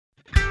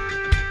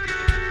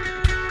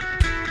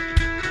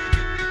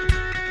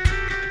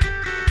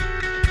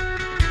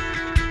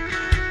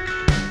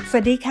ส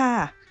วัสดีค่ะ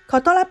ขอ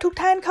ต้อนรับทุก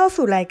ท่านเข้า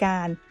สู่รายกา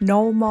ร No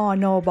More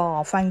No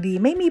Ball ฟังดี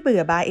ไม่มีเบื่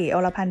อบายอ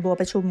รพันธ์บัว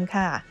ประชุม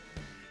ค่ะ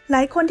หล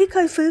ายคนที่เค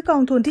ยซื้อกอ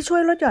งทุนที่ช่ว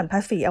ยลดหย่อนภ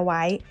าษีเอาไ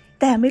ว้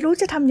แต่ไม่รู้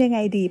จะทำยังไง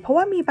ดีเพราะ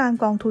ว่ามีบาง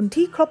กองทุน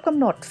ที่ครบกำ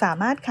หนดสา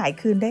มารถขาย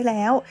คืนได้แ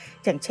ล้ว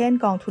อย่างเช่น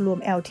กองทุนรวม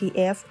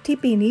LTF ที่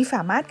ปีนี้ส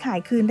ามารถขาย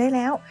คืนได้แ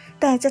ล้ว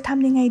แต่จะท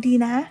ำยังไงดี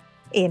นะ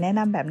แนะน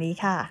ำแบบนี้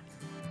ค่ะ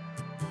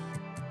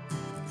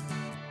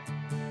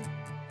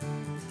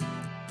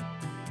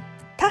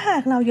ถ้าหา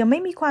กเรายังไม่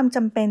มีความจ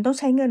ำเป็นต้อง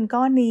ใช้เงิน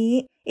ก้อนนี้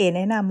แ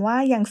นะนำว่า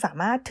ยังสา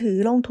มารถถือ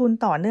ลงทุน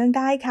ต่อเนื่องไ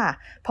ด้ค่ะ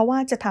เพราะว่า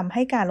จะทำใ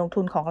ห้การลง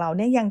ทุนของเราเ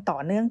นี่ยยังต่อ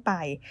เนื่องไป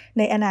ใ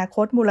นอนาค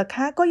ตมูล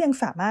ค่าก็ยัง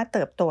สามารถเ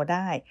ติบโตไ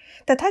ด้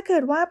แต่ถ้าเกิ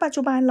ดว่าปัจ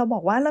จุบันเราบ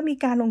อกว่าเรามี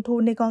การลงทุ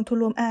นในกองทุน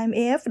รวม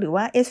RMF หรือ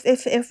ว่า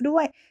SSF ด้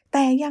วยแ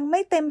ต่ยังไ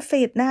ม่เต็ม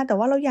สิทธิ์นะแต่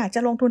ว่าเราอยากจะ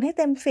ลงทุนให้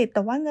เต็มสิทธิ์แ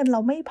ต่ว่าเงินเร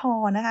าไม่พอ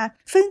นะคะ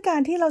ซึ่งกา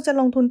รที่เราจะ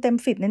ลงทุนเต็ม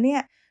สิทธิ์นั้นเนี่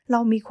ยเรา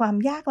มีความ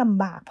ยากล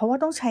ำบากเพราะว่า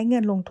ต้องใช้เงิ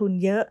นลงทุน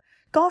เยอะ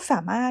ก็สา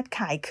มารถข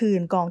ายคื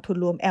นกองทุน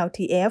รวม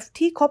LTF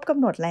ที่ครบกำ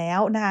หนดแล้ว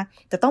นะคะ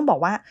จะต้องบอก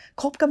ว่า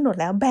ครบกำหนด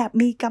แล้วแบบ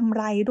มีกำไ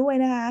รด้วย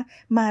นะคะ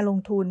มาลง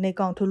ทุนใน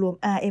กองทุนรวม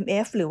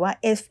RMF หรือว่า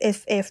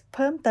SSF เ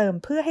พิ่มเติม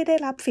เพื่อให้ได้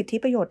รับสิทธิ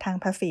ประโยชน์ทาง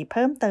ภาษีเ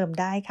พิ่มเติม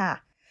ได้ค่ะ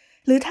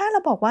หรือถ้าเรา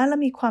บอกว่าเรา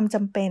มีความจ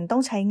ำเป็นต้อ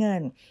งใช้เงิ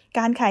นก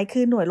ารขายคื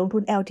นหน่วยลงทุ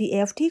น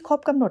LTF ที่ครบ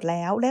กำหนดแ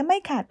ล้วและไม่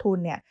ขาดทุน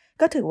เนี่ย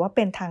ก็ถือว่าเ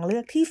ป็นทางเลื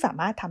อกที่สา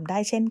มารถทำได้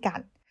เช่นกั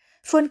น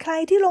ส่วนใคร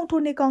ที่ลงทุ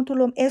นในกองทุน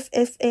รวม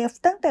SSF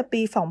ตั้งแต่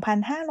ปี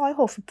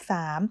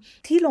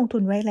 2563 ที่ลงทุ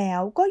นไว้แล้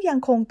วก็ยัง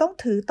คงต้อง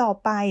ถือต่อ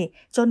ไป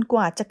จนก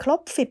ว่าจะครบ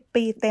 10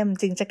 ปีเต็ม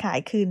จึงจะขาย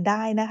คืนไ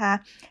ด้นะคะ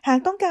หาก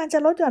ต้องการจะ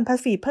ลดหย่อนภา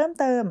ษีเพิ่ม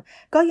เติม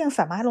ก็ยังส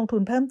ามารถลงทุ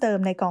นเพิ่มเติม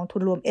ในกองทุ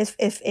นรวม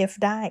SSF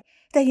ได้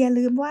แต่อย่า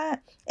ลืมว่า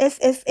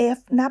SSF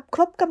นับค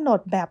รบกำหนด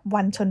แบบ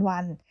วันชนวั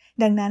น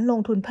ดังนั้นลง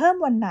ทุนเพิ่ม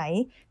วันไหน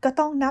ก็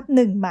ต้องนับห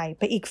นึ่งใหม่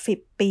ไปอีก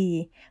 10 ปี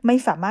ไม่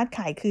สามารถข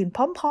ายคืนพ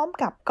ร้อม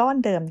ๆกับก้อน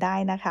เดิมได้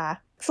นะคะ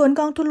ส่วน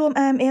กองทุนรวม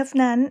RMF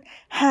นั้น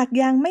หาก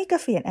ยังไม่เก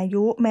ษียณอา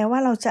ยุแม้ว่า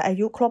เราจะอา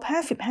ยุครบ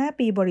 55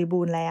 ปีบริ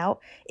บูรณ์แล้ว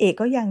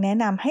ก็ยังแนะ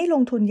นำให้ล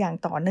งทุนอย่าง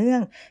ต่อเนื่อ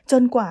งจ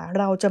นกว่า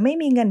เราจะไม่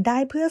มีเงินได้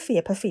เพื่อเสี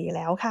ยภาษีแ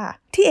ล้วค่ะ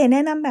ที่แน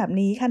ะนำแบบ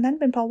นี้ค่ะนั่น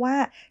เป็นเพราะว่า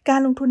การ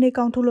ลงทุนในก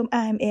องทุนรวม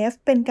RMF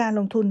เป็นการ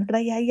ลงทุนร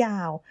ะยะยา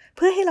วเ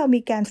พื่อให้เรา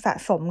มีการสะ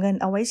สมเงิน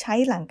เอาไว้ใช้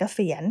หลังเก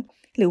ษียณ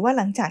หรือว่าห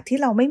ลังจากที่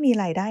เราไม่มี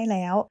รายได้แ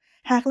ล้ว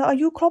หากเราอา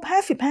ยุครบ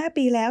 55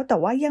 ปีแล้วแต่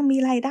ว่ายังมี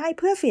รายได้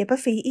เพื่อเสียภา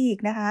ษีอีก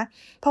นะคะ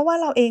เพราะว่า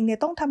เราเองเนี่ย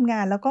ต้องทำง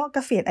านแล้วก็เก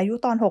ษียณอายุ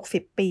ตอน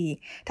 60 ปี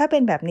ถ้าเป็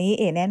นแบบนี้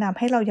แนะนำใ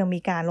ห้เรายังมี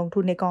การลงทุ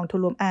นในกองทุน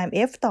รวม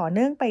RMF ต่อเ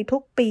นื่องไปทุ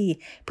กปี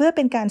เพื่อเ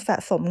ป็นการสะ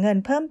สมเงิน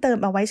เพิ่มเติม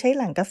เอาไว้ใช้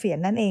หลังเกษียณ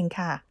นั่นเอง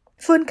ค่ะ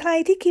ส่วนใคร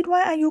ที่คิดว่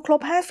าอายุคร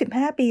บ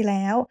 55 ปีแ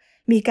ล้ว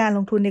มีการล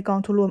งทุนในกอ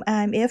งทุนรวม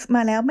RMF ม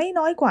าแล้วไม่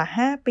น้อยกว่า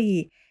 5 ปี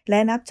และ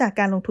นับจาก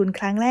การลงทุน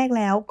ครั้งแรก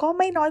แล้วก็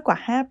ไม่น้อยกว่า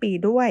 5 ปี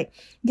ด้วย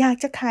อยาก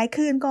จะขาย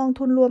คืนกอง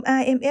ทุนรวม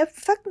RMF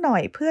สักหน่อ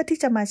ยเพื่อที่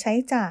จะมาใช้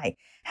จ่าย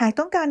หาก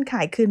ต้องการข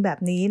ายคืนแบบ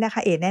นี้นะค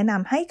ะแนะน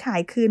ำให้ขา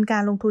ยคืนกา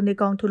รลงทุนใน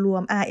กองทุนรว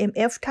ม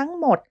RMF ทั้ง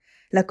หมด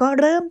แล้วก็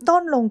เริ่มต้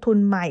นลงทุน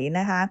ใหม่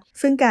นะคะ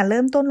ซึ่งการเ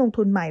ริ่มต้นลง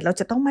ทุนใหม่เรา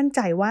จะต้องมั่นใจ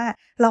ว่า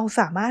เรา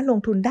สามารถลง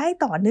ทุนได้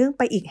ต่อเนื่องไ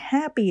ปอีก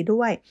 5 ปี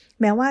ด้วย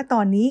แม้ว่าต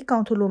อนนี้กอ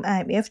งทุนรวม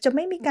RMF จะไ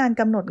ม่มีการ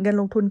กำหนดเงิน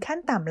ลงทุนขั้น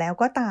ต่ำแล้ว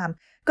ก็ตาม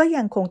ก็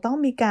ยังคงต้อง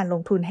มีการล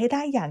งทุนให้ไ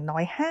ด้อย่างน้อ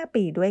ย 5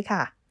 ปีด้วยค่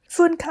ะ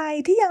ส่วนใคร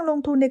ที่ยังลง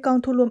ทุนในกอง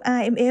ทุนรวม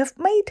RMF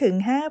ไม่ถึง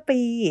 5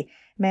 ปี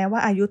แม้ว่า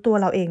อายุตัว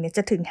เราเองเนี่ยจ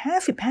ะถึง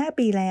 55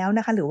 ปีแล้วน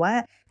ะคะหรือว่า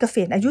เก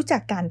ษียณอายุจา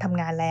กการทำ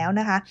งานแล้ว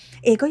นะคะ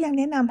ก็ยังแ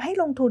นะนำให้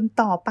ลงทุน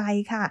ต่อไป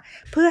ค่ะ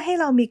เพื่อให้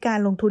เรามีการ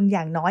ลงทุนอ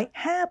ย่างน้อย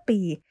 5 ปี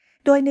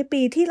โดยใน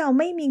ปีที่เรา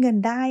ไม่มีเงิน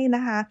ได้น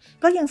ะคะ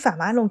ก็ยังสา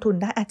มารถลงทุน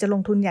ได้อาจจะล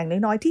งทุนอย่าง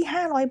น้อยๆที่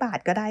500 บาท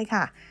ก็ได้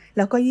ค่ะแ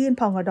ล้วก็ยื่น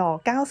พงด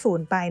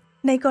90ไป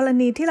ในกร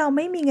ณีที่เราไ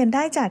ม่มีเงินไ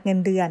ด้จากเงิน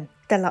เดือน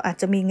แต่เราอาจ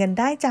จะมีเงิน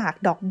ได้จาก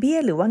ดอกเบี้ย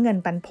หรือว่าเงิน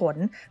ปันผล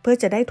เพื่อ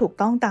จะได้ถูก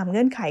ต้องตามเ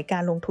งื่อนไขกา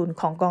รลงทุน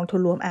ของกองทุน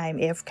รวม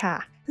RMF ค่ะ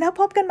แล้ว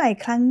พบกันใหม่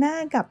ครั้งหน้า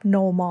กับ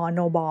No More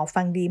No Ball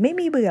ฟังดีไม่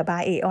มีเบื่อบา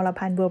ยอร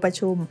พันธ์บัวประ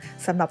ชุม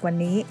สำหรับวัน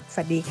นี้ส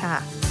วัสดีค่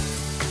ะ